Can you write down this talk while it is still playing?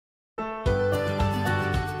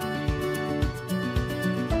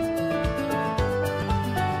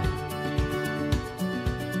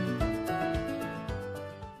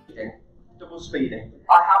speeding.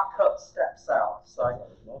 I have cut steps out, so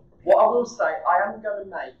what I will say, I am going to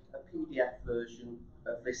make a PDF version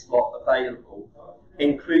of this lot available,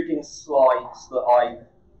 including slides that I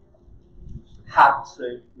had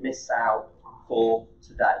to miss out for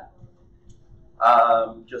today,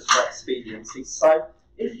 just for expediency. So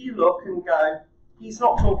if you look and go, he's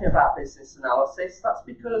not talking about business analysis, that's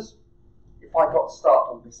because if I got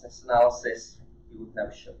started on business analysis, he would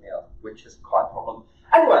never shut me up, which is quite a problem.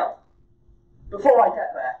 Anyway, before I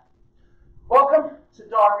get there, welcome to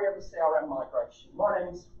Diary of a CRM Migration. My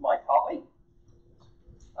name is Mike Hartley.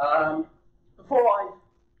 Before I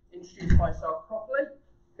introduce myself properly,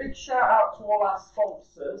 big shout out to all our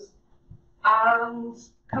sponsors. And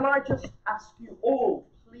can I just ask you all,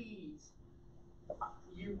 please,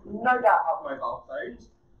 you no doubt have mobile phones,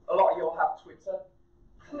 a lot of you will have Twitter,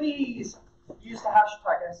 please use the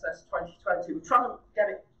hashtag SS2020. We're trying to get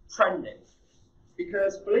it trending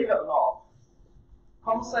because, believe it or not,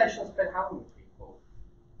 conversations have been having with people.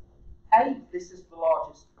 A, this is the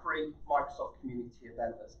largest pre-Microsoft community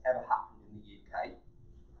event that's ever happened in the UK.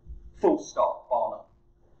 Full stop, bar none.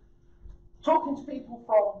 Talking to people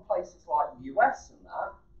from places like the US and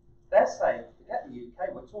that, they're saying, forget the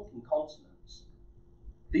UK, we're talking continents.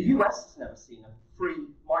 The US has never seen a free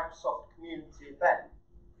Microsoft community event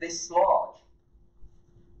this large.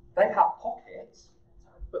 They have pockets,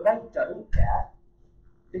 but they don't get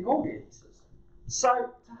big audiences. So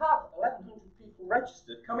to have 1,100 people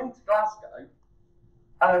registered coming to Glasgow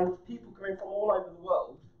and people coming from all over the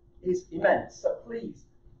world is immense. So please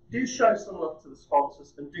do show some love to the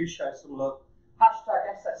sponsors and do show some love.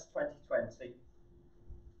 Hashtag SS2020.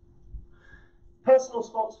 Personal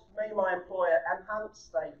sponsor for me, my employer, Enhance.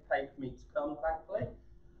 They've paid for me to come, thankfully.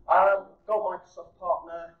 Got Microsoft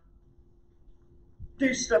partner.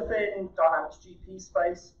 Do stuff in Dynamics GP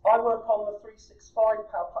space. I work on the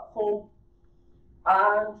 365 Power Platform,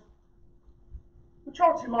 and the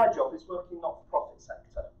majority of my job is working in not-for-profit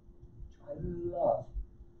sector, which I love.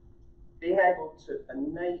 Being able to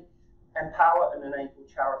empower and enable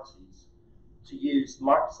charities to use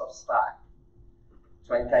Microsoft Stack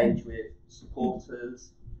to engage with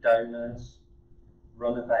supporters, donors,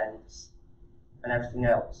 run events, and everything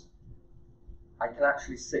else. I can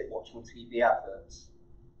actually sit watching TV adverts,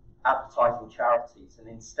 advertising charities, and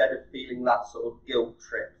instead of feeling that sort of guilt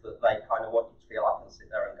trip that they kind of want you to feel, I can sit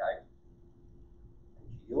there and go,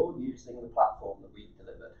 you're using the platform that we've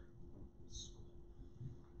delivered.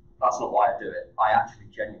 That's not why I do it. I actually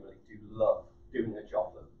genuinely do love doing a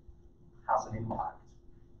job that has an impact.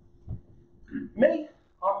 Me,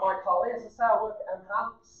 I'm Mike Hartley. As I say, I work at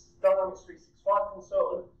Enhance, Dynamics 365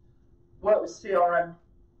 consultant, work with CRM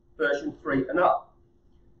version 3 and up.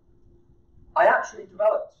 I actually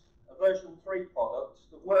developed a version 3 product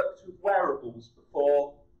that worked with wearables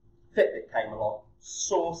before Fitbit came along.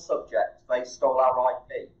 Sore subject, they stole our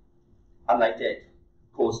IP, and they did,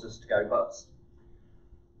 caused us to go bust.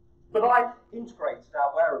 But I integrated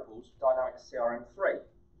our wearables with Dynamics CRM 3.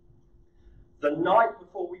 The night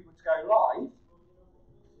before we were to go live,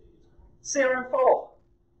 CRM 4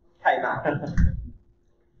 came out.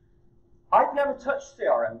 I'd never touched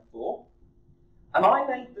CRM 4, and I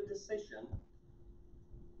made the decision,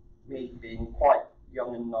 me being quite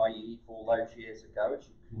young and naive all those years ago, as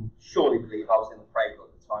you can surely believe I was in the cradle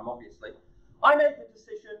at the time, obviously, I made the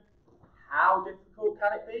decision, how difficult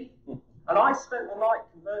can it be? And I spent the night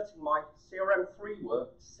converting my CRM 3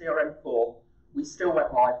 work to CRM 4. We still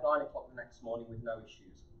went live 9 o'clock the next morning with no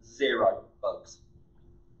issues. 0 bugs.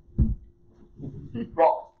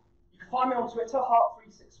 Right. You can find me on Twitter,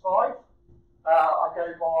 Hart365. I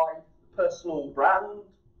go by the personal brand,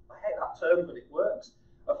 I hate that term, but it works,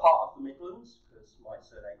 of Heart of the Midlands, because my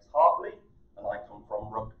surname's Hartley, and I come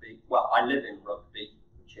from Rugby. Well, I live in Rugby,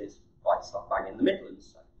 which is right slap bang in the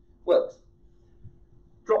Midlands, so works.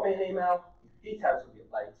 Drop me an email, details will be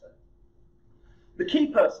up later. The key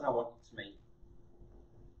person I want you to meet,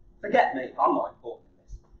 forget me, I'm not important in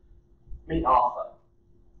this, meet Arthur.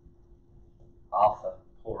 Arthur,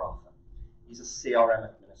 poor Arthur. He's a CRM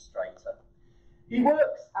administrator. He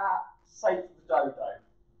works at Save the Dodo,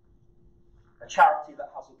 a charity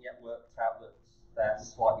that hasn't yet worked out that they're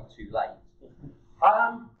slightly too late.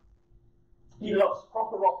 He loves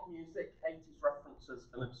proper rock music, 80s references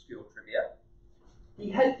and obscure trivia. He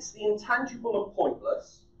hates the intangible and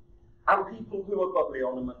pointless, and people who are bubbly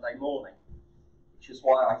on a Monday morning, which is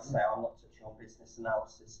why I say I'm not touching on business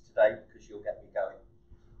analysis today, because you'll get me going.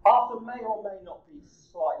 Arthur may or may not be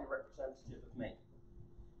slightly representative of me.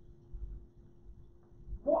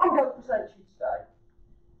 What I'm going to present to you today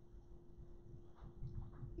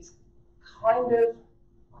is kind of,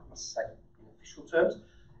 I must say in official terms,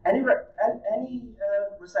 any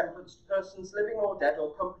resemblance to persons living or dead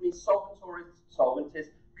or companies solvent or insolvent is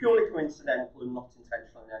purely coincidental and not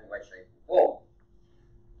intentional in any way, shape or form.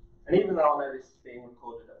 And even though I know this is being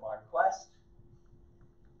recorded at my request,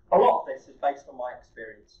 a lot of this is based on my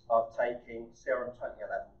experience of taking CRM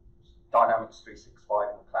 2011, Dynamics 365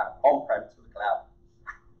 in the cloud, on-prem to the cloud.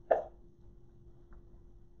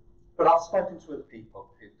 But I've spoken to other people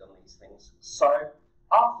who've done these things. So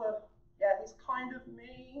Arthur, yeah, he's kind of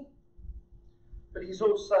me, but he's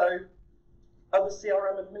also other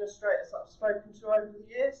CRM administrators that I've spoken to over the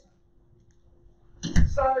years.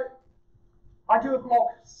 So I do a blog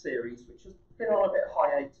series, which has been on a bit of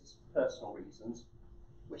hiatus for personal reasons,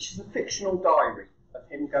 which is a fictional diary of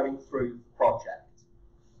him going through the project,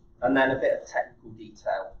 and then a bit of technical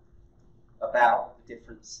detail about the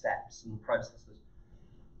different steps and processes.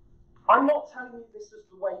 I'm not telling you this is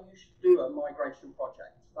the way you should do a migration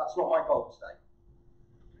project. That's not my goal today.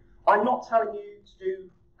 I'm not telling you to do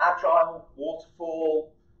agile,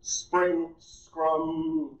 waterfall, sprint,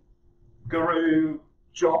 scrum, guru,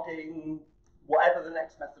 jogging, whatever the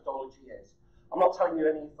next methodology is. I'm not telling you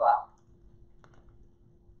any of that.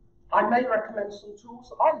 I may recommend some tools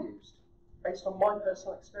that I used based on my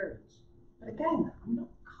personal experience. But again, I'm not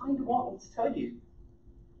kind of wanting to tell you,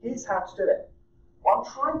 here's how to do it. What I'm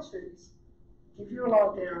trying to do is give you an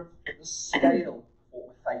idea of the scale of what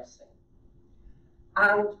we're facing.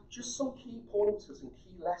 And just some key pointers and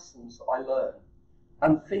key lessons that I learned.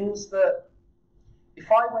 And things that,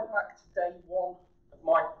 if I went back to day one of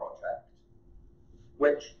my project,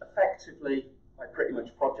 which effectively I pretty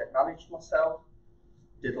much project managed myself,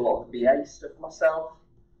 did a lot of the BA stuff myself,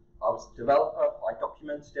 I was a developer, I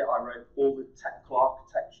documented it, I wrote all the technical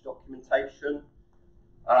architecture documentation,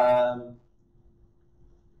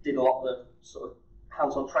 did a lot of the sort of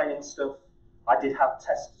hands-on training stuff. I did have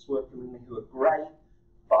testers working with me who were great,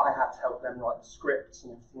 but I had to help them write the scripts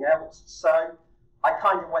and everything else. So I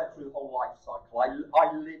kind of went through the whole life cycle.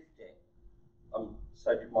 I lived it.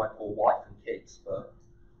 So did my poor wife and kids, but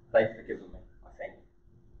they've forgiven me, I think.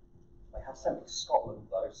 They have sent me to Scotland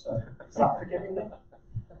though, so is that forgiving me?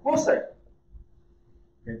 We'll see.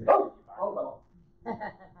 Oh, hold on.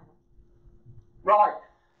 Right,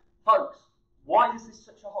 folks. Why is this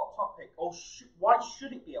such a hot topic? Or why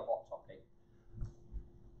should it be a hot topic?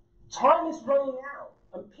 Time is running out,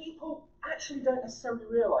 and people actually don't necessarily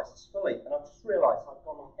realise this fully. And I've just realised I've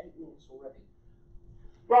gone on 8 minutes already.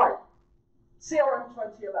 Right, CRM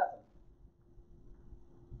 2011.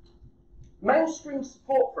 Mainstream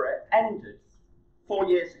support for it ended 4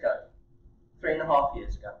 years ago, 3.5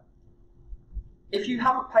 years ago. If you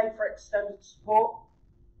haven't paid for extended support,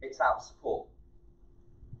 it's out of support.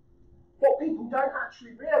 What people don't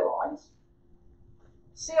actually realise,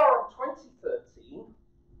 CRM 2013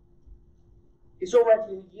 is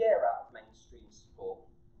already a year out of mainstream support.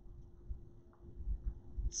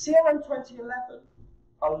 CRM 2011,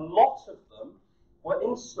 a lot of them were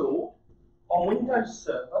installed on Windows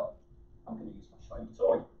Server. I'm going to use my shiny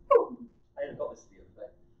toy. Oh, I only got this the other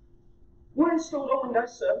day. Were installed on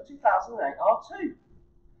Windows Server 2008 R2.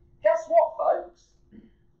 Guess what, folks?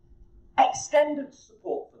 Extended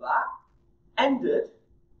support for that ended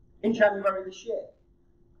in January this year.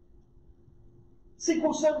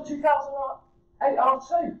 SQL Server 2008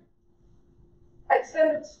 R2.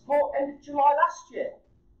 Extended support ended July last year.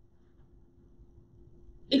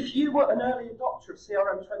 If you were an early adopter of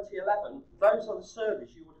CRM 2011, those are the servers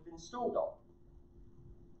you would have installed on.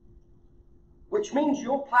 Which means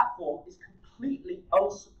your platform is completely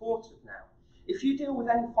unsupported now. If you deal with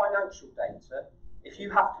any financial data, if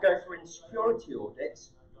you have to go through insecurity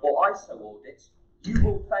audits or ISO audits, you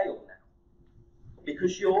will fail now.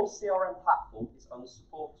 Because your CRM platform is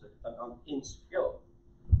unsupported and insecure.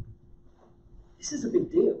 This is a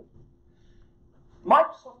big deal.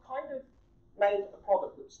 Microsoft kind of made a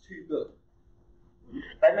product that was too good.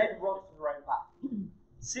 They made a rod for their own back.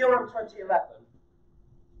 CRM 2011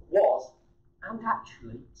 was, and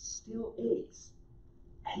actually still is,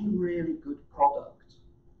 a really good product.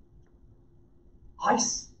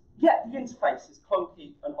 Yeah, the interface is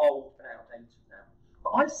clunky and old and outdated now,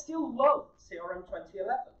 but I still love CRM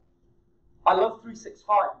 2011. I love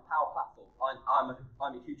 365 and Power Platform.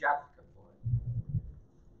 I'm a huge advocate for it.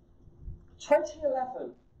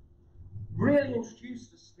 2011 really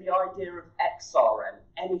introduced us to the idea of XRM,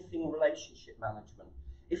 anything relationship management.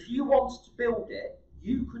 If you wanted to build it,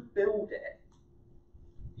 you could build it.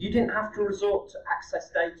 You didn't have to resort to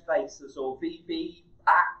access databases or VB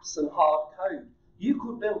apps and hard code. You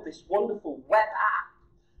could build this wonderful web app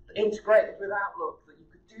that integrated with Outlook, that you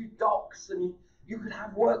could do docs and you could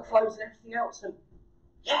have workflows and everything else. And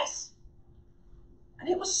yes, and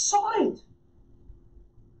it was solid.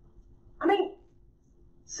 I mean,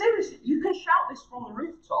 seriously, you can shout this from the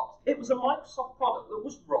rooftops. It was a Microsoft product that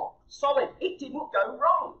was rock solid. It didn't go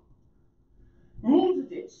wrong. Neither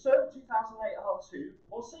did Server 2008 R2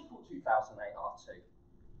 or SQL 2008 R2,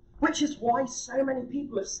 which is why so many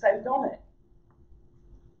people have stayed on it.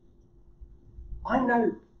 I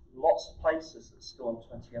know lots of places that are still on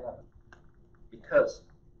 2011 because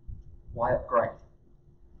why upgrade?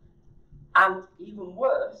 And even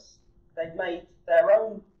worse, they've made their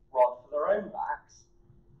own rod for their own backs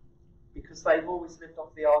because they've always lived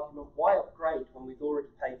off the argument, why upgrade when we've already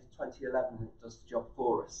paid for 2011 and it does the job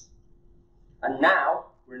for us? And now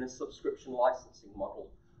we're in a subscription licensing model.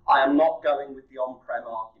 I am not going with the on-prem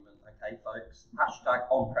argument, okay, folks? Hashtag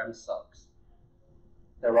on-prem sucks.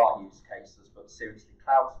 There are use cases, but seriously,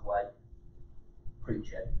 cloud's the way.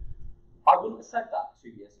 Preach it. I wouldn't have said that 2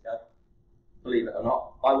 years ago, believe it or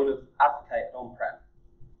not. I would have advocated on-prem,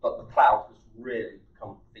 but the cloud has really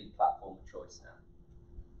become the platform of choice now.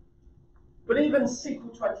 But even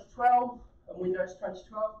SQL 2012 and Windows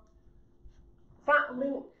 2012, that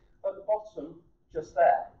link at the bottom, just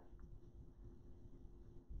there,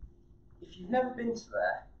 if you've never been to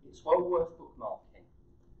there, it's well worth bookmarking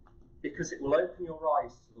because it will open your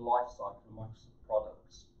eyes to the life cycle of Microsoft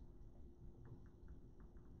products.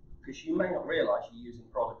 Because you may not realise you're using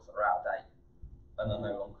products that are out of date and are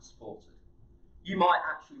no longer supported. You might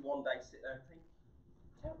actually one day sit there and think,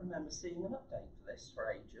 I don't remember seeing an update for this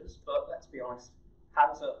for ages, but let's be honest,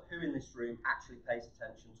 hands up, who in this room actually pays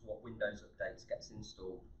attention to what Windows updates gets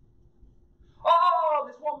installed? Oh,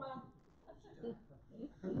 there's one man.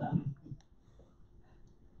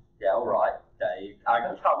 Yeah, all right, Dave.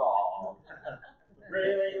 Come on.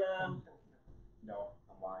 Really, man? No,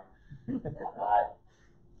 I'm lying. Right.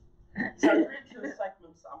 So for each of the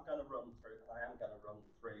segments I'm going to run through,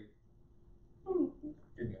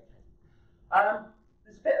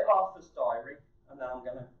 There's a bit of Arthur's diary, and then I'm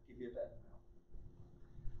going to give you a bit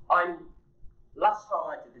of last time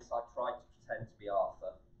I did this, I tried to pretend to be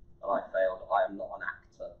Arthur, and I failed. I am not an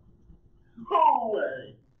actor. No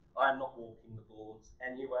way! I am not walking the boards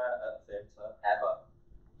anywhere at theatre, ever.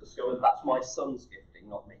 Discovered that's my son's gifting,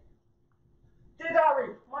 not me. Dear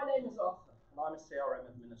Diary, my name is Arthur, and I'm a CRM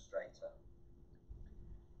administrator.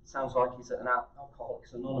 Sounds like he's at an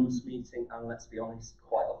Alcoholics Anonymous meeting, and let's be honest,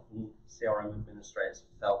 quite often CRM administrators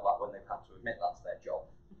have felt like when they've had to admit that's their job.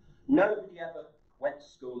 Nobody ever went to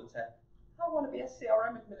school and said, I want to be a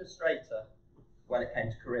CRM administrator when it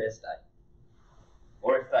came to Careers Day.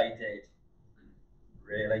 Or if they did,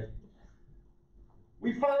 really?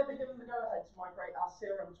 We've finally been given the go-ahead to migrate our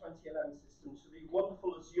CRM 2011 system to the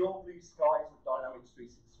wonderful Azure blue skies of Dynamics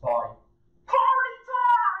 365. Party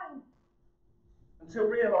time! Until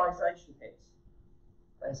realisation hits,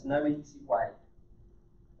 there's no easy way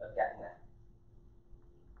of getting there.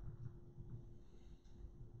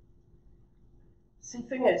 See,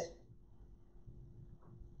 thing is,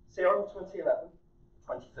 CRM 2011,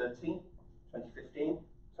 2013, 2015,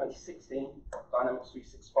 2016, Dynamics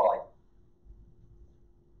 365,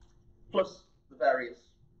 plus the various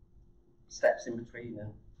steps in between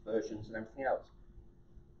and versions and everything else.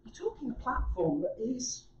 You're talking a platform that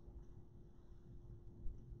is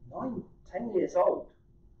 9, 10 years old,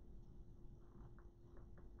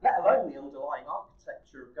 let alone the underlying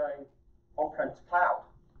architecture of going on-prem to cloud.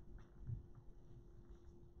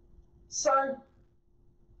 So,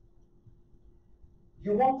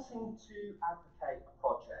 you're wanting to advocate a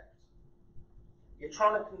project. You're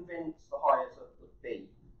trying to convince the hires at the B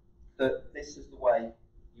that this is the way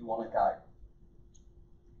you want to go.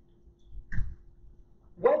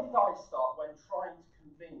 Where did I start when trying to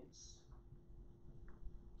convince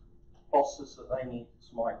bosses that they need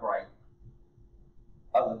to migrate,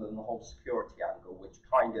 other than the whole security angle, which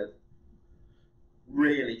kind of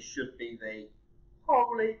really should be the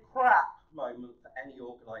holy crap moment for any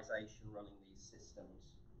organisation running these systems?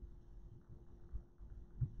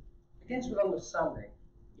 It begins with understanding.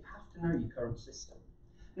 You have to know your current system.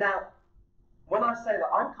 Now, when I say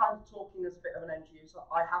that, I'm kind of talking as a bit of an end user.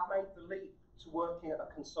 I have made the leap to working at a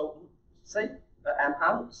consultancy at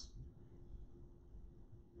Enhance.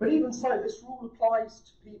 But even so, this rule applies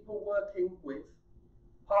to people working with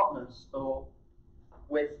partners or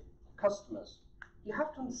with customers. You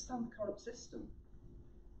have to understand the current system.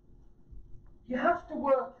 You have to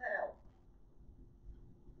work out,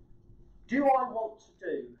 do I want to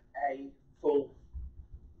do a full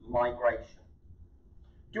migration?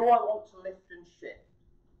 Do I want to lift and shift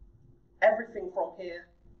everything from here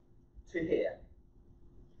to here?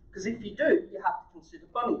 Because if you do, you have to consider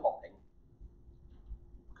bunny hopping.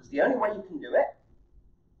 Because the only way you can do it,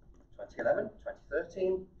 2011,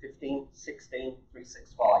 2013, 15, 16,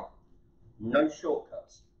 365, No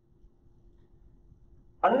shortcuts.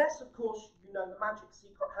 Unless, of course, you know the magic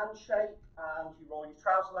secret handshake and you roll your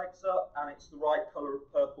trouser legs up and it's the right colour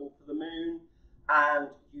of purple for the moon and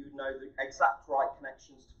you know the exact right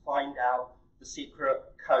connections to find out the secret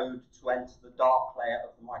code to enter the dark layer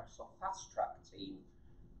of the Microsoft Fast Track team.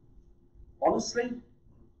 Honestly,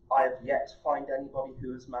 I have yet to find anybody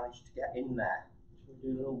who has managed to get in there.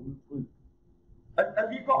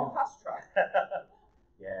 Have you got a Fast Track?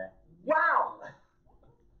 Yeah. Wow!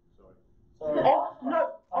 Sorry.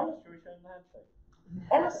 No,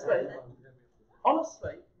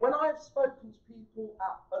 honestly, when I have spoken to people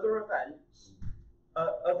at other events,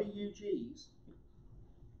 other UGs,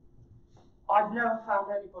 I've never found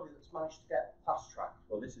anybody that's managed to get Fast Track.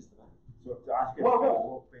 Well, this is the one. So to ask you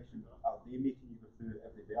Well, a question, are they making you go through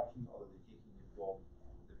every version, or are they taking you from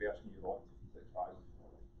the version you're on to 365?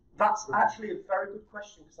 That's actually a very good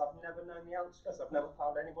question because I've never known the answer because I've never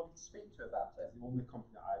found anybody to speak to about it. It's the only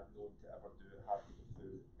company that I've known to ever do it, have to go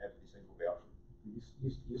through every single version.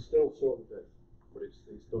 You still sort of do, but it's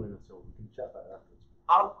done in a sort. We can chat about that afterwards.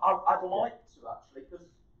 I'd like to actually because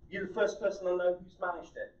you're the first person I know who's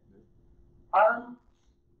managed it.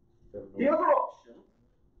 The other option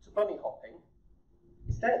to bunny hopping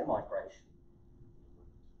is data migration.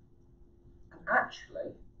 And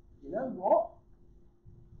actually, you know what?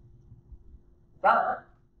 That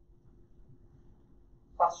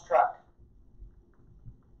Fast Track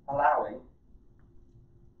allowing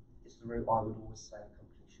is the route I would always say a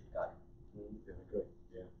company should go. Yeah, I agree.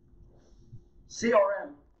 Yeah.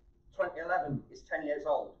 CRM 2011 is 10 years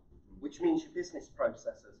old, which means your business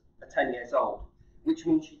processes are 10 years old, which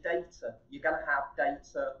means your data, you're going to have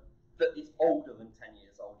data that is older than 10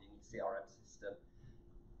 years old in your CRM system.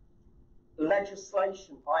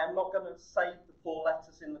 Legislation, I am not going to say the 4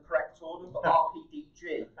 letters in the correct order, but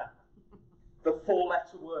RPDG, the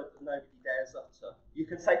 4-letter word that nobody dares utter. You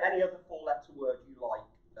can say any other 4-letter word you like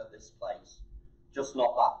at this place, just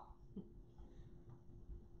not that.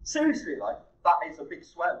 Seriously though, that is a big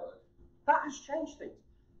swear word. That has changed things,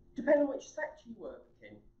 depending on which sector you work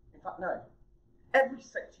in. In fact, no. Every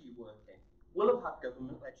sector you work in will have had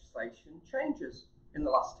government legislation changes in the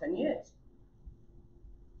last 10 years.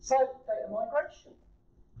 So, data migration.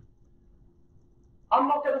 I'm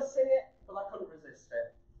not going to sing it, but I couldn't resist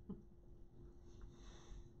it.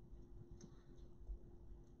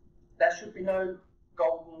 There should be no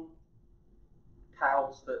golden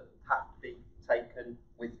cows that have to be taken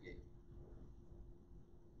with you.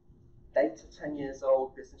 Data 10 years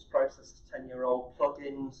old, business processes 10-year-old,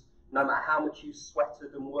 plugins, no matter how much you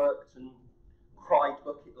sweated and worked and cried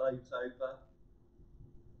bucket loads over,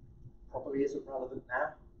 probably isn't relevant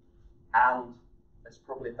now. And there's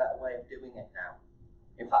probably a better way of doing it now.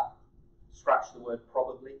 In fact, scratch the word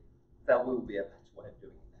probably, there will be a better way of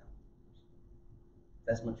doing it now.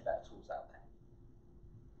 There's much better tools out there.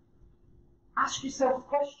 Ask yourself a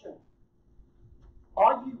question.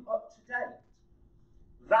 Are you up to date?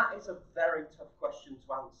 That is a very tough question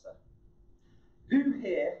to answer. Who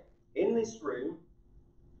here in this room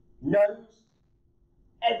knows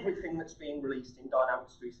everything that's being released in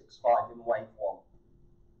Dynamics 365 in Wave 1?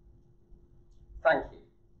 Thank you.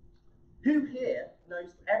 Who here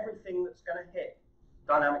knows everything that's going to hit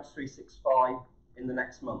Dynamics 365 in the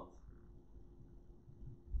next month?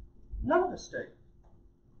 None of us do.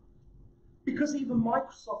 Because even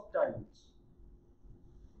Microsoft don't.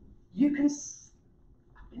 You can,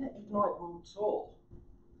 I've been at Ignite World Tour,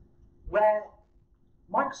 where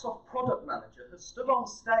Microsoft Product Manager has stood on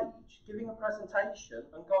stage giving a presentation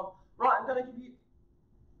and gone, right, I'm going to give you,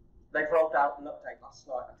 they've rolled out an update last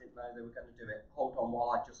night, I didn't know they were going to do it, hold on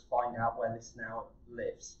while I just find out where this now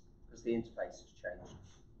lives, because the interface has changed.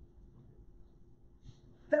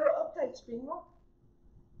 There are updates being run.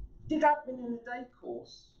 Did admin in a day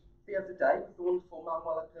course the other day with the wonderful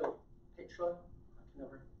Manuela Pitchler.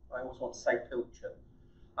 I always want to say Pilcher.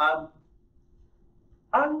 And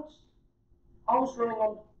I was running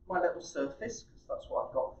on my little Surface, because that's what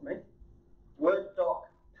I've got with me. Word doc,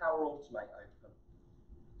 Power Automate open.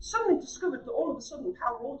 Suddenly discovered that all of a sudden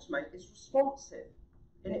Power Automate is responsive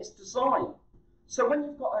in its design. So when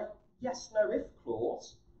you've got a yes, no, if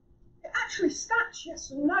clause, it actually stacks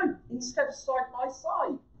yes and no instead of side by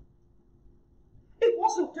side. It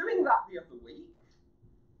wasn't doing that the other week.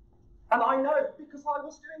 And I know because I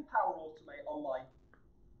was doing Power Automate on my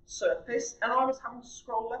Surface and I was having to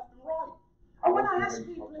scroll left and right. And when I asked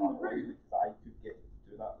people in the room, I could get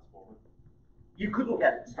to do that this morning. you couldn't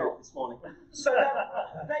get it to do it this morning. So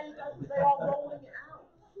they are rolling it out.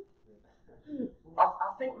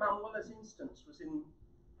 I think Manuela's instance was in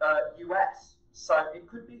US, so it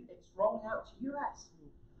could be it's rolling out to US.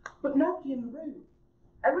 But nobody in the room.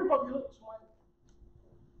 Everybody looked and went,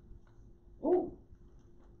 oh,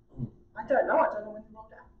 I don't know when they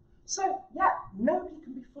rolled out. So, yeah, nobody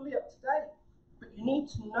can be fully up to date, but you need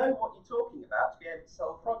to know what you're talking about to be able to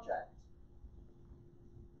sell a project.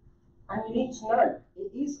 And you need to know,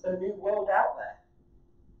 it is a new world out there.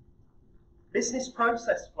 Business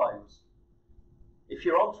process flows. If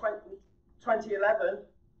you're on 2011,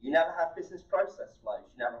 you never had business process flows,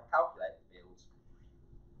 you never have calculator fields.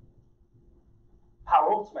 Power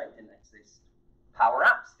Automate didn't exist. Power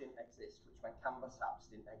Apps didn't exist, which meant Canvas apps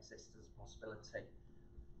didn't exist as a possibility.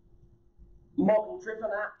 Model-driven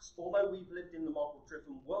apps, although we've lived in the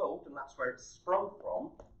model-driven world, and that's where it's sprung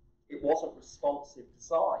from, it wasn't responsive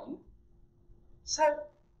design. So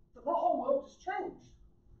the whole world has changed.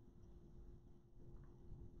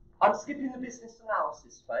 I'm skipping the business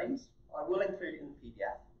analysis phase. I will include it in the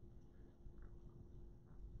PDF.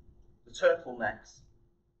 The turtlenecks,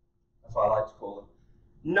 that's what I like to call them.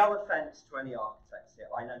 No offence to any architects here.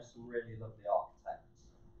 I know some really lovely architects.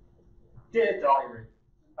 Dear diary,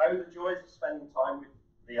 oh the joys of spending time with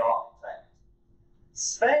the architect.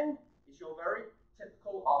 Sven is your very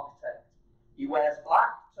typical architect. He wears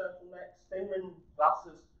black turtlenecks, thin-rimmed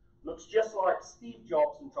glasses, looks just like Steve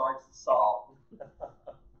Jobs and drives the Saab.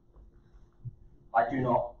 I do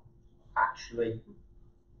not actually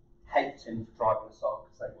hate him for driving a Saab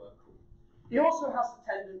because they were cool. He also has the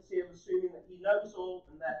tendency of assuming that he knows all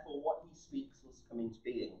and therefore what he speaks must come into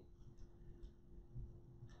being.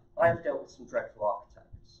 I have dealt with some dreadful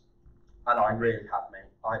architects, and I really have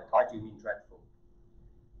many. I do mean dreadful.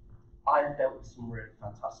 I have dealt with some really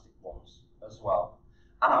fantastic ones as well.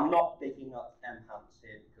 And I'm not bigging up Enhance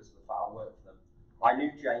here because of the fact I work for them. I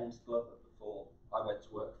knew James Glover before I went to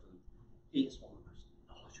work for them. He is one of the most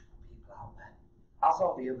knowledgeable people out there, as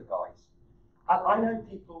are the other guys. And I know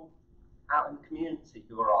people out in the community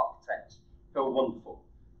who are architects who are wonderful.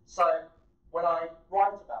 So when I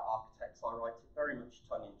write about architects, I write it very much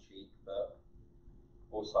tongue-in-cheek, but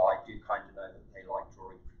also I do kind of know that they like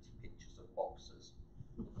drawing pretty pictures of boxes.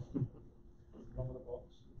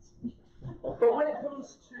 But when it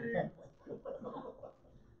comes to...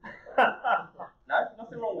 No,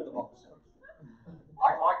 nothing wrong with the box.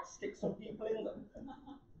 I like to stick some people in them,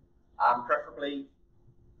 and preferably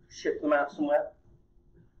ship them out somewhere.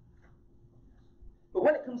 But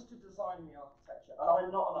when it comes to designing the architecture, and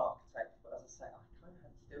I'm not an architect, but as I say, I kind of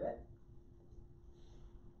had to do it.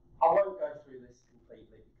 I won't go through this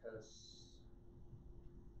completely because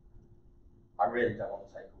I really don't want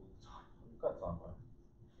to take all the time. You've got time, right?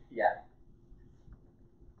 Yeah.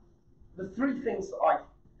 The three things that I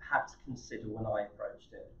had to consider when I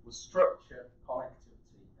approached it was structure,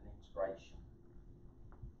 connectivity, and integration.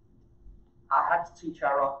 I had to teach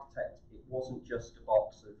our architect it wasn't just a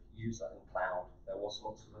box of user and cloud. There was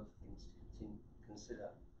lots of other things to consider.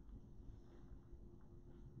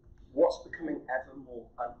 What's becoming ever more,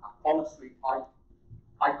 and honestly,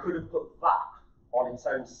 I could have put that on its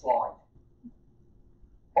own slide.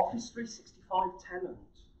 Office 365 tenant.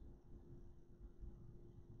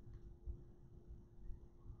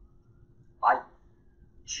 I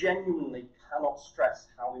genuinely cannot stress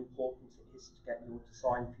how important it is to get your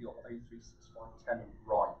design for your O365 tenant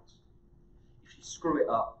right. If you screw it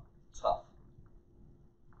up, tough.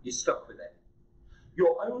 You're stuck with it.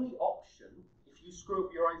 Your only option, if you screw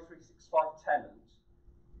up your O365 tenant,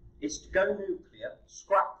 is to go nuclear,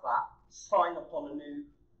 scrap that, sign up on a new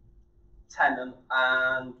tenant,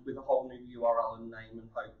 and with a whole new URL and name, and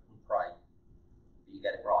hope and pray that you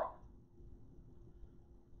get it right.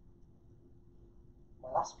 My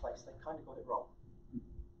last place, they kind of got it wrong.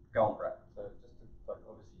 Go on, Brett. So just to, like,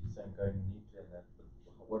 obviously you're saying going nuclear and that,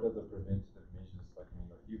 but what are the preventative measures? Like, I mean,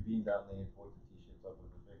 like, you've been down there and bought the t-shirts up with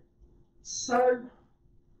the thing. So,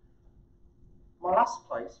 my last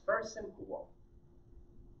place, very simple one.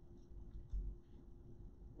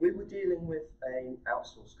 We were dealing with an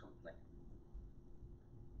outsource company.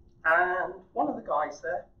 And one of the guys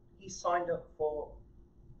there, he signed up for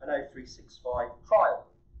an O365 trial.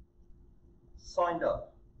 Signed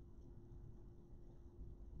up.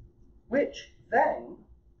 Which then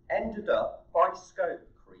ended up, by scope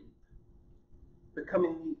creep,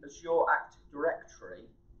 becoming the Azure Active Directory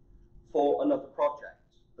for another project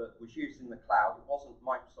that was using the cloud. It wasn't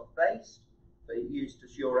Microsoft based, but it used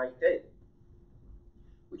Azure AD.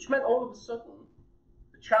 Which meant all of a sudden,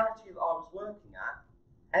 the charity that I was working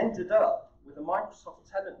at ended up with a Microsoft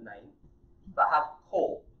tenant name that had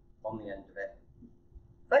corp on the end of it.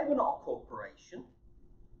 They were not a corporation.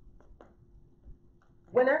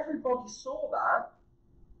 When everybody saw that,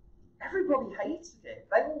 everybody hated it.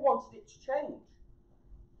 They all wanted it to change.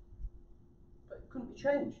 But it couldn't be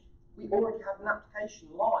changed. we already had an application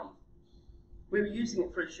live. We were using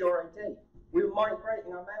it for Azure AD. We were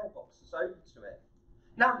migrating our mailboxes over to it.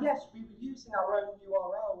 Now, yes, we were using our own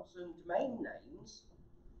URLs and domain names,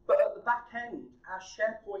 but at the back end, our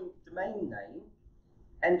SharePoint domain name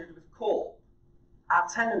ended with Corp. Our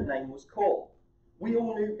tenant name was Corp. We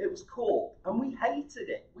all knew it was Corp, and we hated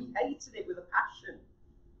it. We hated it with a passion.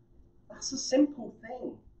 That's a simple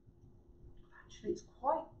thing. Actually, it's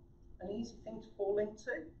quite an easy thing to fall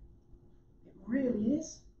into. It really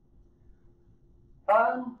is.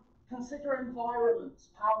 Consider environments,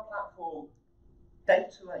 Power Platform,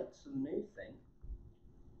 data lakes are the new thing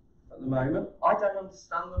at the moment. I don't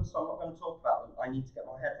understand them, so I'm not going to talk about them. I need to get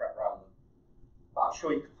my head wrapped around them. But I'm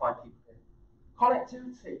sure you can find people here.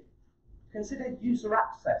 Connectivity. Consider user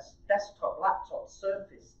access, desktop, laptop,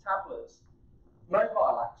 Surface, tablets,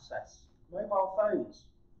 mobile access, mobile phones.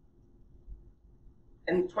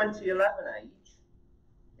 In the 2011 age,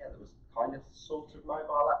 yeah, there was kind of sort of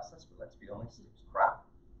mobile access, but let's be honest, it was crap.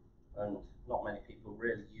 And not many people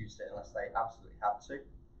really used it unless they absolutely had to.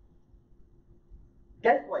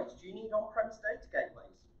 Gateways. Do you need on-premise data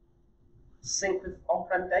gateways? Sync with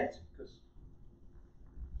on-prem data, because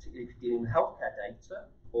particularly if you're dealing with healthcare data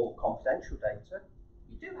or confidential data,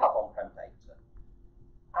 you do have on-prem data.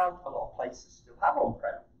 And a lot of places still have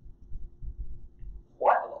on-prem.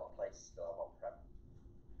 Quite a lot of places still have on-prem.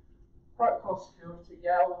 Protocol security,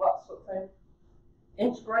 yeah, all that sort of thing.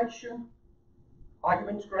 Integration. Are you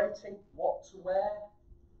integrating? What to wear?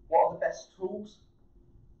 What are the best tools?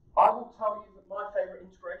 I will tell you that my favourite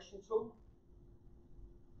integration tool,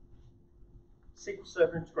 SQL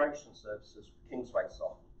Server Integration Services with Kingsway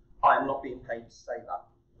Soft. I am not being paid to say that.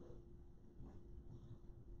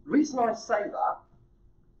 The reason I say that,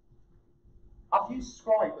 I've used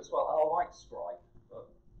Scribe as well, and I like Scribe, but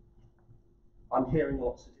I'm hearing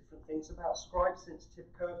lots of different things about Scribe since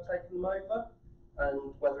Tipco have taken them over,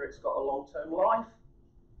 and whether it's got a long-term life.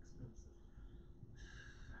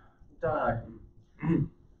 Don't know.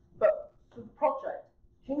 But for the project,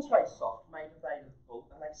 Kingsway Soft made available,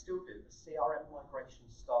 and they still do, the CRM migration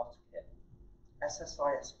starter kit,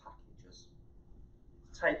 SSIS packages,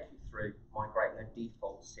 to take you through migrating a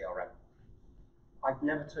default CRM. I've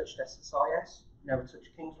never touched SSIS, never touched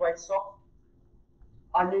Kingsway Soft.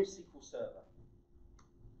 I knew SQL Server,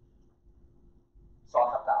 so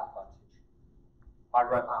I had that advantage. I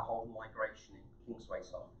wrote that whole migration in Kingsway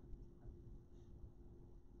Soft.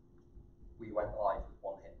 We went live with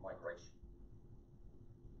one-hit migration.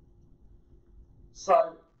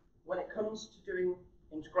 So when it comes to doing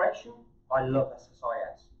integration, I love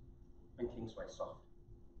SSIS and Kingsway Soft.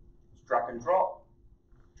 It's drag and drop,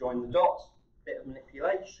 join the dots, bit of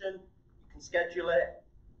manipulation, you can schedule it,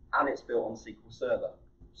 and it's built on SQL Server.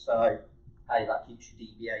 So, hey, that keeps your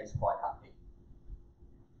DBAs quite happy.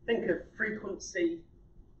 Think of frequency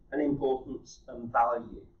and importance and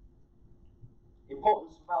value.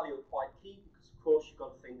 Importance and value are quite key because, of course, you've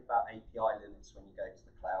got to think about API limits when you go to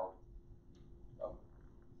the cloud.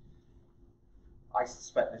 I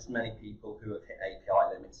suspect there's many people who have hit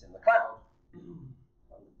API limits in the cloud.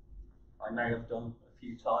 I may have done a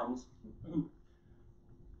few times.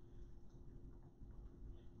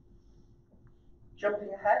 Jumping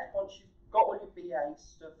ahead, once you've got all your BA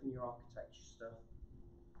stuff and your architecture stuff.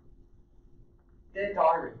 Dear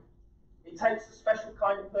Diary, it takes a special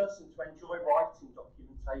kind of person to enjoy writing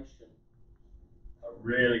documentation. A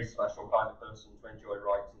really special kind of person to enjoy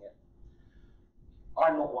writing it.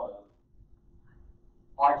 I'm not one of them.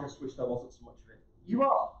 I just wish there wasn't so much of it. You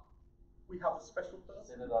are. We have a special person.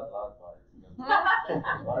 Say it out loud, right?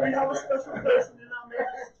 We have a special person in our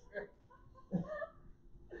midst.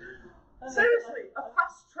 Seriously, a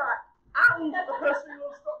fast track and a person who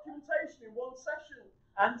loves documentation in one session.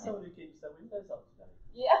 And someone who keeps their windows up today.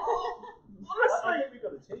 Yeah. I think we've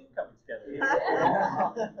got a team coming together here.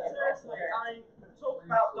 Seriously, I mean, talk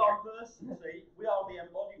about diversity, we are the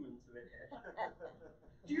embodiment of it here.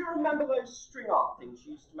 Do you remember those string art things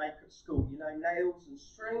you used to make at school? You know, nails and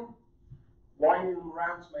string, winding them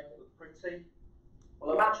around to make it look pretty?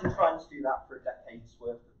 Well, imagine trying to do that for a decade's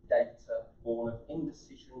worth of data born of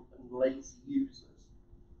indecision and lazy users.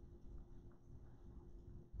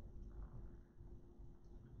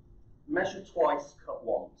 Measure twice, cut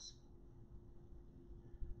once.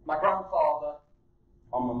 My grandfather,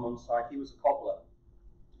 on my mum's side, he was a cobbler,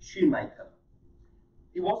 shoemaker.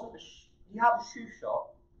 He wasn't he had a shoe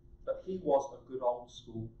shop, but he was a good old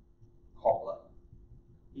school cobbler.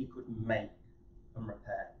 He could make and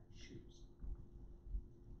repair shoes.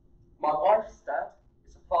 My wife's dad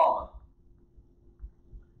is a farmer,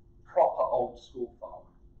 proper old school farmer.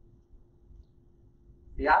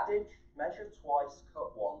 The adage, measure twice,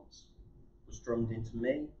 cut once, was drummed into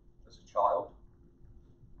me as a child.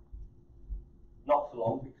 Not for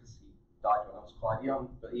long, because he died when I was quite young,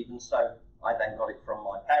 but even so, I then got it from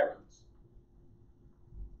my parents.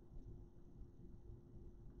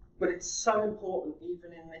 But it's so important,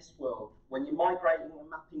 even in this world, when you're migrating and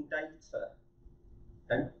mapping data,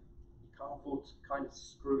 you can't afford to kind of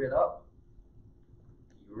screw it up.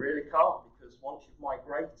 You really can't, because once you've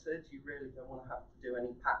migrated, you really don't want to have to do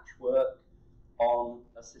any patchwork on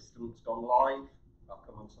a system that's gone live. I'll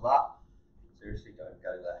come on to that. Seriously, don't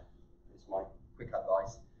go there. It's my quick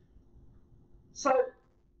advice. So,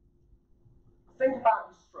 think about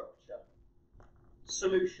your structure.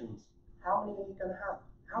 Solutions. How many are you going to have?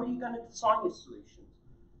 How are you going to design your solutions?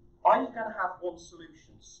 Are you going to have one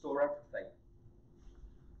solution to store everything?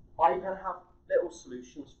 Are you going to have little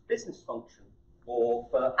solutions for business function, or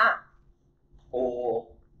for app, or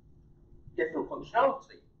different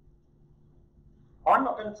functionality? I'm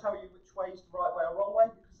not going to tell you which way is the right way or wrong way,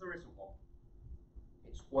 because there isn't one.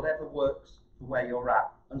 It's whatever works for where you're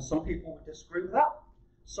at. And some people will disagree with that.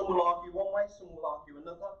 Some will argue one way, some will argue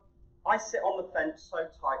another. I sit on the fence so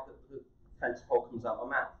tight that the fence pole comes out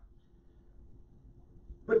my mouth.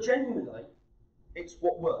 But genuinely, it's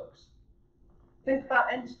what works. Think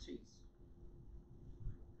about entities.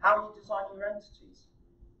 How are you designing your entities?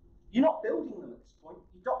 You're not building them at this point,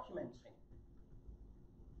 you're documenting.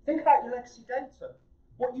 Think about your legacy data.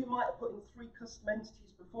 What you might have put in 3 custom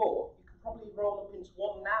entities before, you could probably roll up into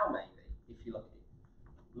 1 now, maybe, if you're lucky.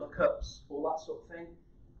 Lookups, all that sort of thing.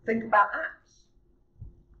 Think about apps.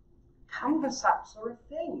 Canvas apps are a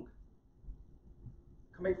thing.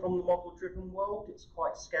 Coming from the model-driven world, it's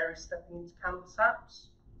quite scary stepping into Canvas apps.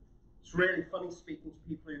 It's really funny speaking to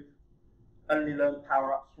people who've only learned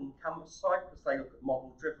Power Apps from the Canvas side, because they look at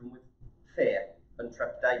model-driven with fear and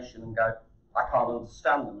trepidation and go, I can't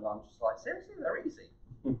understand them. And I'm just like, seriously, they're easy.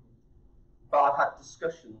 But I've had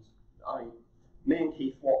discussions. Me and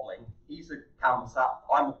Keith Watling, he's a Canvas app,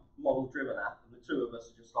 I'm a model-driven app, and the two of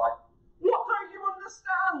us are just like, what don't you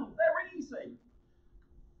understand? They're easy.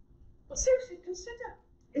 But seriously, consider,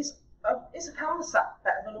 is a Canvas app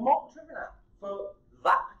better than a model-driven app for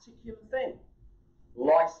that particular thing?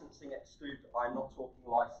 Licensing excluded. I'm not talking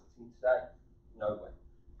licensing today. No way.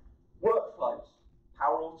 Workflows.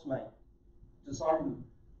 Power Automate. Design them.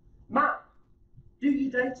 Map. Do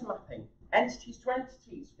your data mapping. Entities to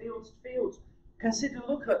entities. Fields to fields. Consider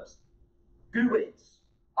lookups. GUIDs.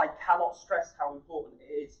 I cannot stress how important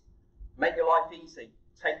it is. Make your life easy.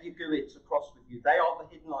 Take your GUIDs across with you. They are the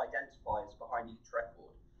hidden identifiers behind each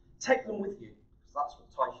record. Take them with you, because that's what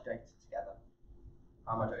ties your data together.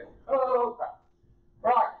 How am I doing? Oh, crap.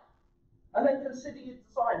 Right. And then consider your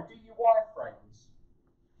design. Do your wireframes.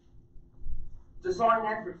 Design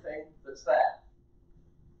everything that's there.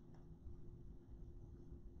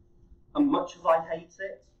 And much as I hate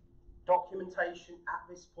it, documentation at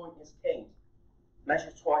this point is king.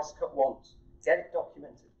 Measure twice, cut once. Get it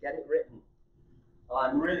documented, get it written.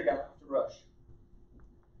 I'm really going to have to rush.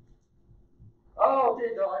 Oh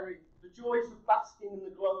dear diary, the joys of basking in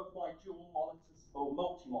the glow of my dual monitors, or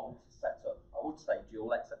multi-monitor setup. I would say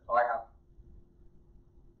dual, except I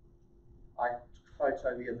took a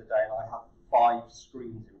photo the other day and I have 5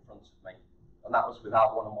 screens in front of me. And that was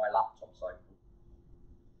without one of my laptops open.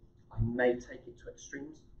 I may take it to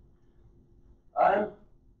extremes.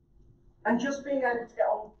 And just being able to get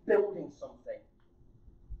on building something.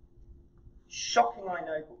 Shocking, I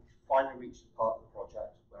know, but we've finally reached the part of the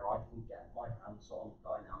project where I can get my hands on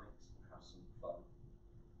Dynamics and have some fun.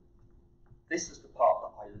 This is the part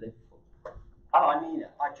that I live for. And I mean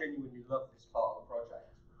it, I genuinely love this part of the project.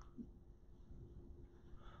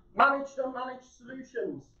 Managed and unmanaged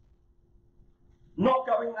solutions. Not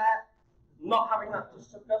going there, not having that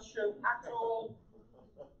discussion at all.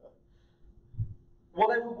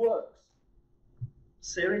 Whatever works.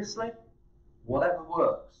 Seriously, whatever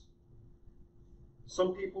works.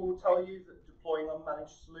 Some people will tell you that deploying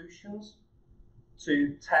unmanaged solutions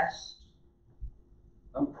to test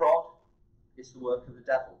and prod is the work of the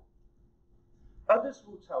devil. Others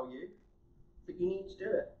will tell you that you need to do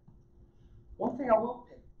it. One thing I will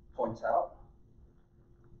point out,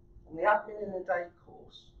 on the Admin in a Day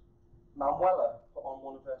course, Manuela put on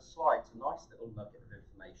one of her slides a nice little nugget of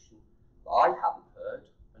information that I hadn't heard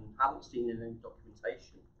and hadn't seen in any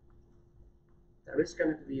documentation. There is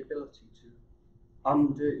going to be the ability to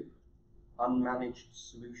undo unmanaged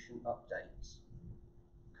solution updates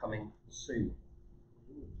coming soon.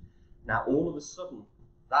 Now all of a sudden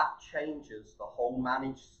that changes the whole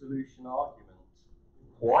managed solution argument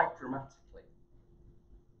quite dramatically.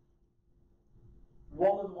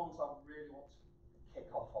 One of the ones I really want to kick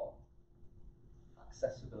off on,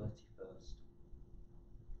 accessibility first.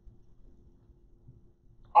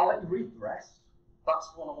 read the rest. That's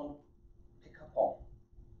the one I want to pick up on.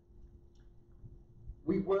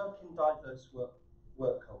 We work in diverse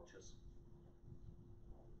work cultures.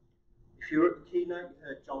 If you were at the keynote, you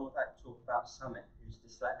heard John Levesque talk about Samit, who's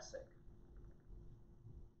dyslexic.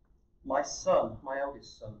 My son, my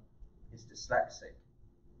eldest son, is dyslexic.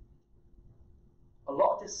 A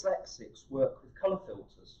lot of dyslexics work with colour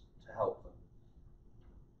filters to help them.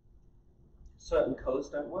 Certain colours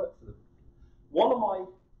don't work for them. One of my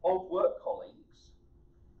old work colleagues,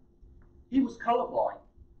 he was colourblind,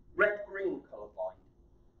 red-green colourblind.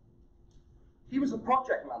 He was a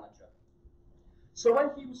project manager. So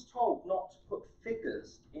when he was told not to put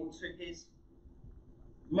figures into his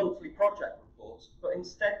monthly project reports, but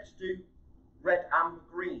instead to do red, amber,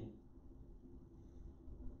 green,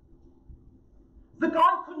 the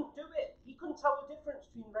guy couldn't do it. He couldn't tell the difference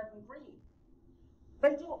between red and green.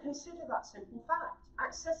 They didn't consider that simple fact.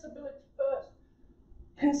 Accessibility first.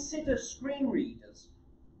 Consider screen readers.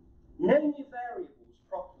 Name your variables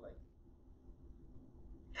properly.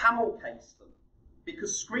 Camel case them.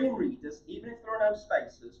 Because screen readers, even if there are no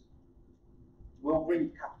spaces, will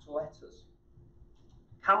read capital letters.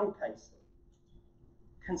 Camel case them.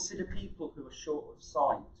 Consider people who are short of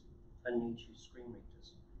sight and need to use screen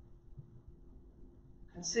readers.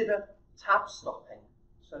 Consider tab stopping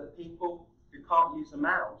so that people who can't use a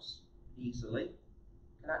mouse easily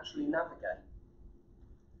can actually navigate.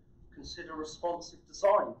 Consider responsive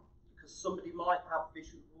design, because somebody might have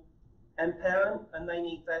visual impairment and they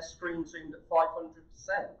need their screen zoomed at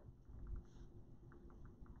 500%.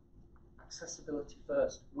 Accessibility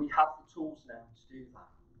first. We have the tools now to do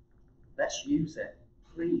that. Let's use it,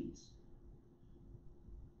 please.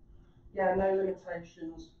 Yeah, no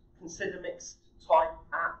limitations. Consider mixed type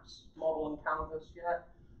apps, model and canvas, yeah.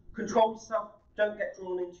 Control yourself. Don't get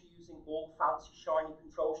drawn into using all fancy shiny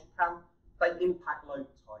controls you can. They impact load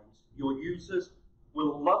times. Your users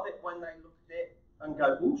will love it when they look at it and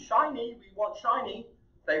go, "Ooh, shiny, we want shiny."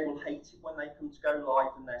 They will hate it when they come to go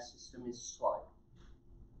live and their system is slow.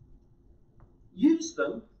 Use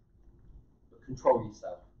them, but control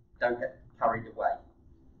yourself. Don't get carried away.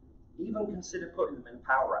 Even consider putting them in a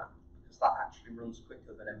Power App, because that actually runs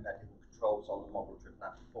quicker than embedding the controls on the model-driven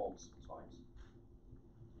app forms sometimes.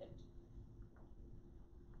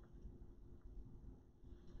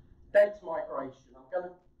 Data migration. I'm going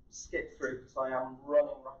to skip through because I am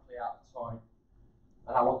running roughly out of time,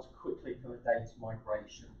 and I want to quickly cover data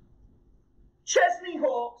migration. Chesney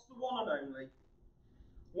Hawkes, the one and only,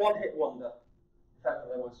 one-hit wonder. If ever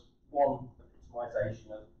there was one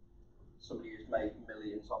epitomization of somebody who's made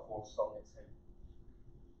millions off one song, it's him.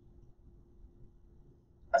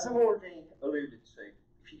 As I've already alluded to,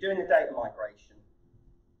 if you're doing a data migration,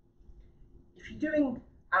 if you're doing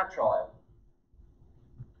agile,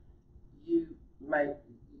 you're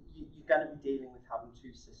going to be dealing with having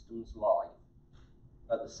two systems live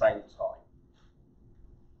at the same time.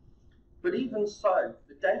 But even so,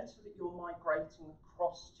 the data that you're migrating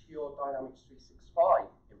across to your Dynamics 365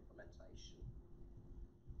 implementation,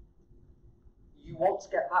 you want to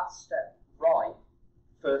get that step right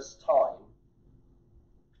first time,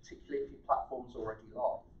 particularly if your platform's already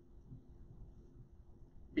live.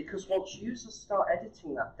 Because once users start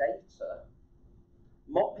editing that data,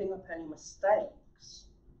 mopping up any mistakes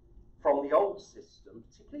from the old system,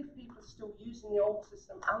 particularly if people are still using the old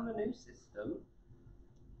system and the new system,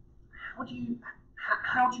 how do you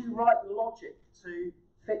write the logic to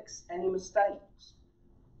fix any mistakes?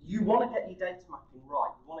 You want to get your data mapping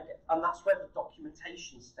right. And that's where the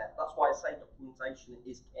documentation step. That's why I say documentation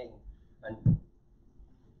is king. And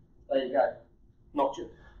there you go. Not just.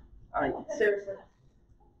 I mean, seriously.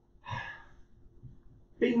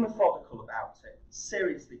 Be methodical about it.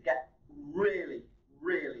 Seriously, get really,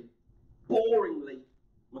 really boringly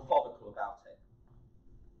methodical about it.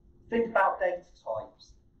 Think about data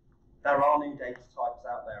types. There are new data types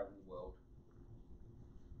out there in the world.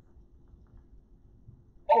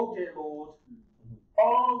 Oh dear Lord.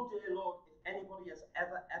 Oh dear Lord. If anybody has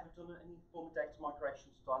ever done any form of data migration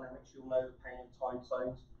to Dynamics, you'll know the pain of time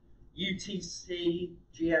zones. UTC,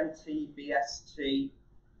 GMT, BST.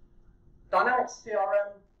 Dynamics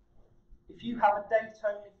CRM, if you have a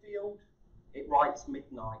date-only field, it writes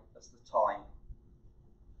midnight as the time.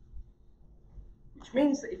 Which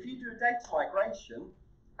means that if you do a data migration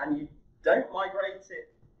and you don't migrate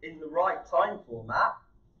it in the right time format,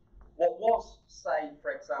 what was, say,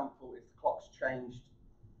 for example, if the clock's changed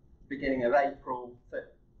beginning of April,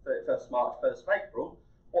 31st of March, 1st of April,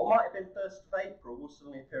 what might have been 1st of April will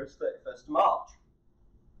suddenly appear as 31st of March.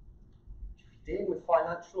 If you're dealing with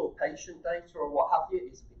financial or patient data or what have you,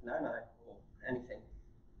 it's a big no-no or anything.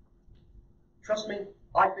 Trust me,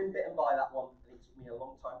 I've been bitten by that one, and it took me a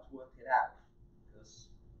long time to work it out. Because,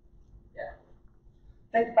 yeah.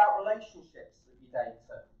 Think about relationships with your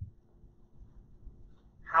data.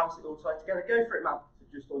 How's it all tied together? Go for it, man. So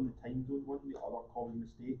just on the time zone one, the other common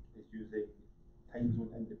mistake is using time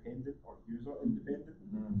zone independent or user independent.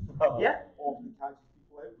 Yeah. Often catches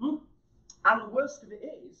people out. And the worst of it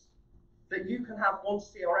is that you can have one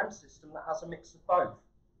CRM system that has a mix of both.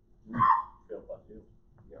 Failed that field.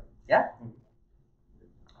 Yeah. Yeah?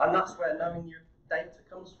 And that's where knowing your data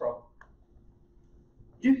comes from.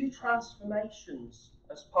 Do your transformations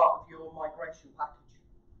as part of your migration package.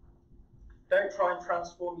 Don't try and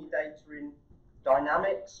transform your data in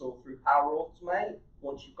Dynamics or through Power Automate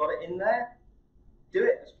once you've got it in there. Do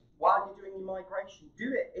it while you're doing your migration.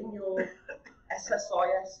 Do it in your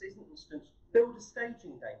SSIS instance. Build a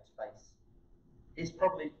staging database. Is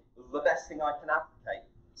probably the best thing I can advocate.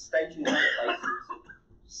 Staging databases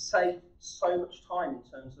save so much time in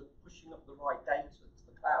terms of pushing up the right data to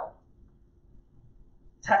the cloud.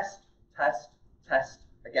 Test, test, test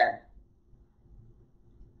again.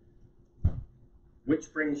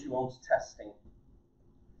 Which brings you on to testing.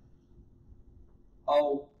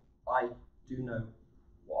 Oh, I do know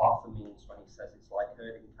what Arthur means when he says it's like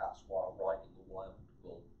herding cats while riding a wild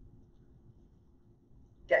bull.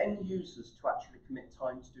 Getting the users to actually commit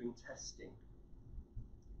time to doing testing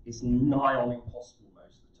is nigh on impossible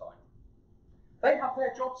most of the time. They have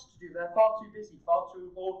their jobs to do, they're far too busy, far too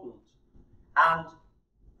important, and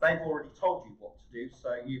they've already told you what to do,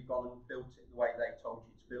 so you've gone and built it the way they told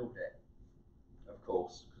you to build it, of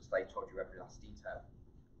course, because they told you every last detail.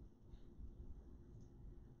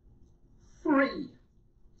 3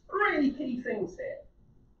 really key things here.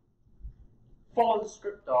 Follow the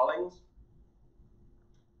script, darlings.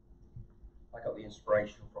 I got the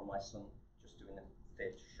inspiration from my son just doing a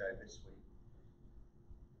theatre show this week.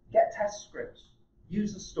 Get test scripts,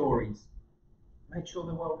 user stories, make sure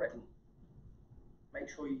they're well written. Make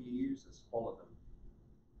sure your users follow them.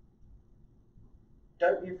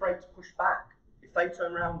 Don't be afraid to push back. If they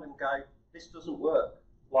turn around and go, this doesn't work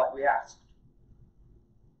like we asked.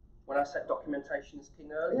 When I said documentation is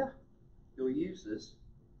king earlier, your users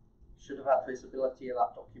should have had visibility of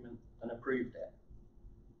that document and approved it.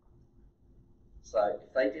 So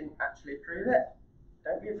if they didn't actually approve it,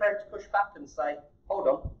 don't be afraid to push back and say, hold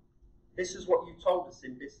on, this is what you told us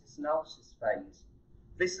in business analysis phase.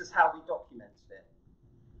 This is how we documented it.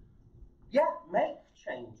 Yeah, make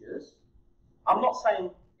changes. I'm not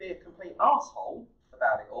saying be a complete arsehole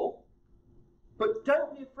about it all, but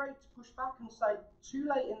don't be afraid to push back and say, too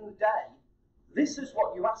late in the day, this is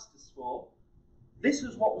what you asked us for, this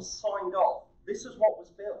is what was signed off, this is what was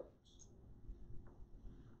built.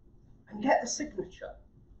 And get the signature.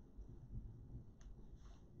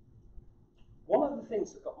 One of the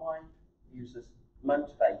things that got my users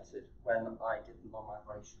motivated when I did my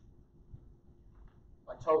migration,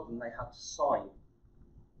 I told them they had to sign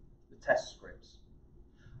the test scripts.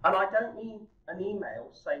 And I don't mean an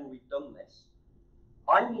email saying we've done this.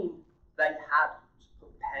 I mean they had to put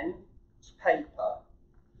pen to paper,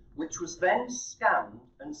 which was then scanned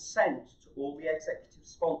and sent to all the executive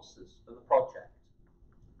sponsors of the project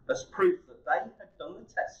as proof that they had done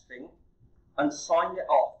the testing and signed it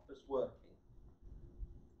off as working.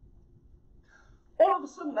 All of a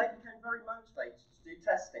sudden they became very motivated to do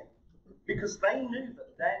testing because they knew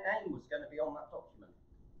that their name was going to be on that document.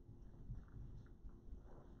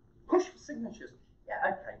 Push for signatures.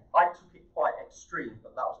 Yeah, okay, I took it quite extreme,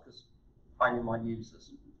 but that was because I knew my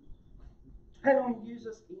users. Depending on your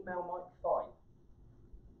users, email might be fine.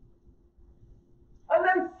 And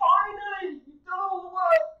then finally, you've done all the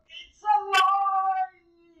work. It's alive!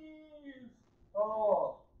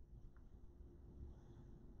 Oh.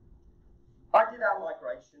 I did our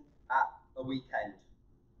migration at a weekend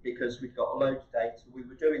because we'd got a load of data. We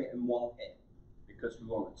were doing it in one hit because we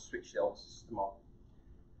wanted to switch the old system on.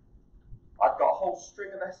 I've got a whole string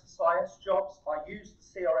of SSIS jobs. I used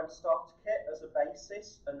the CRM starter kit as a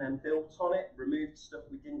basis and then built on it, removed stuff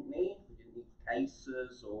we didn't need. We didn't need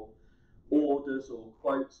cases or orders or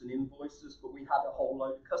quotes and invoices, but we had a whole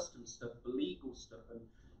load of custom stuff for legal stuff and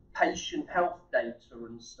patient health data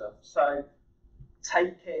and stuff. So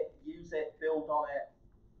take it, use it, build on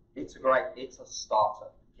it. It's a starter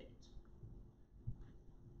kit.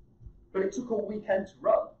 But it took all weekend to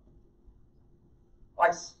run.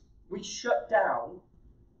 We shut down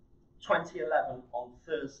 2011 on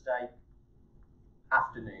Thursday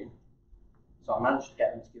afternoon, so I managed to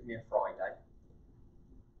get them to give me a Friday.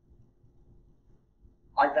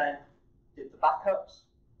 I then did the backups,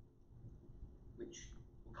 which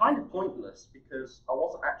were kind of pointless because I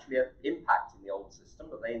wasn't actually impacting the old system,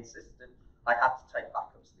 but they insisted I had to take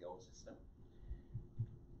backups of the old system.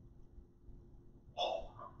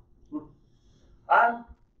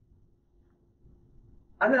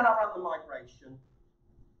 And then I ran the migration,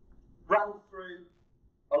 ran through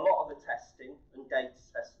a lot of the testing and data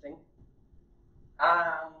testing,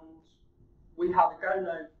 and we had a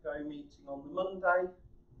go-no-go meeting on the Monday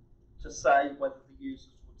to say whether the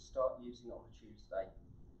users would start using it on the Tuesday.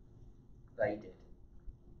 They did.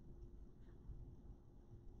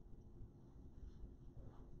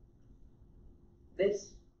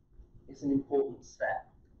 This is an important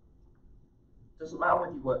step. Doesn't matter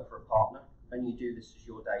whether you work for a partner and you do this as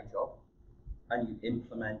your day job and you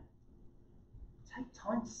implement. Take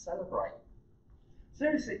time to celebrate.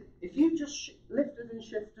 Seriously, if you just lifted and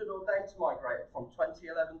shifted or data migrated from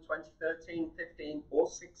 2011, 2013, 15 or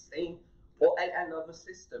 16 or any other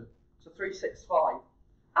system to 365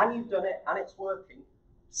 and you've done it and it's working,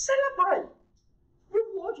 celebrate.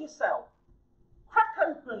 Reward yourself. Crack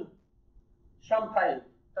open champagne.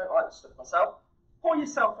 Don't like the stuff myself. Pour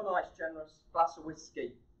yourself a nice generous glass of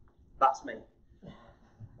whiskey. That's me.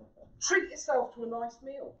 Treat yourself to a nice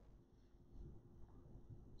meal.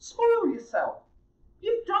 Spoil yourself.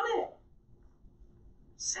 You've done it.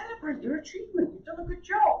 Celebrate your achievement. You've done a good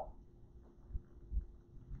job.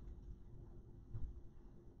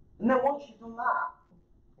 And then once you've done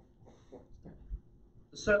that,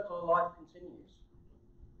 the circle of life continues.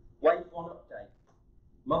 Wave 1 update,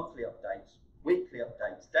 monthly updates, weekly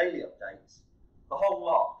updates, daily updates, the whole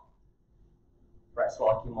lot. Brett's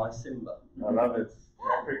liking my Simba. I love it.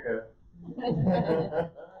 Africa.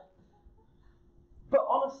 But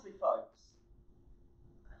honestly, folks,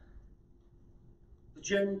 the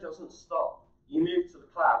journey doesn't stop. You move to the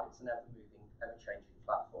cloud, it's an ever-moving, ever-changing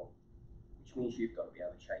platform, which means you've got to be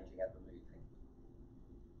ever-changing, ever-moving.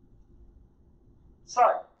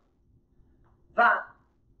 So, that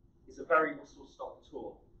is a very whistle-stop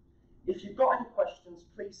tour. If you've got any questions,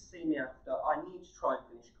 please see me after. I need to try and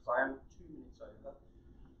finish because I am 2 minutes over.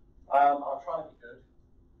 I'll try and be good.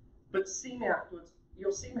 But see me afterwards.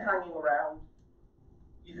 You'll see me hanging around.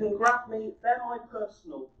 You can grab me. They're my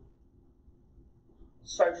personal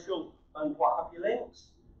social and what have you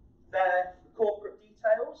links. They're the corporate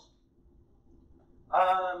details.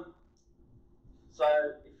 So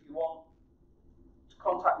if you want to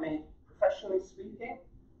contact me professionally speaking,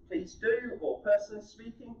 please do, or personally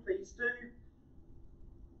speaking, please do.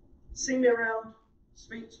 See me around,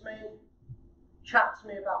 speak to me, chat to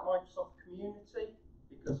me about Microsoft Community,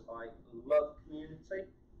 because I love community.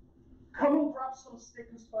 Come and grab some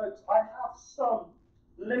stickers, folks. I have some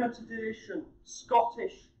limited edition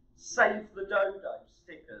Scottish Save the Dodo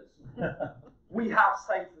stickers. We have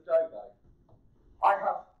Save the Dodo. I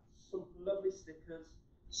have some lovely stickers,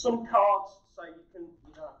 some cards, so you don't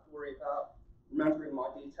have to worry about remembering my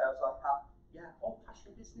details. I have,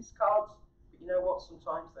 old-fashioned business cards, but you know what?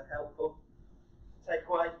 Sometimes they're helpful. Take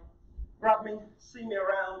away, grab me, see me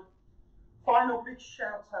around. Final big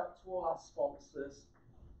shout out to all our sponsors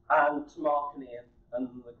and to Mark and Ian and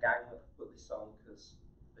the gang that put this on, because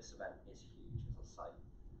this event is huge, as I say.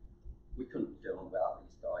 We couldn't do it without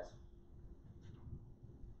these guys.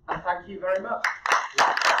 And thank you very much.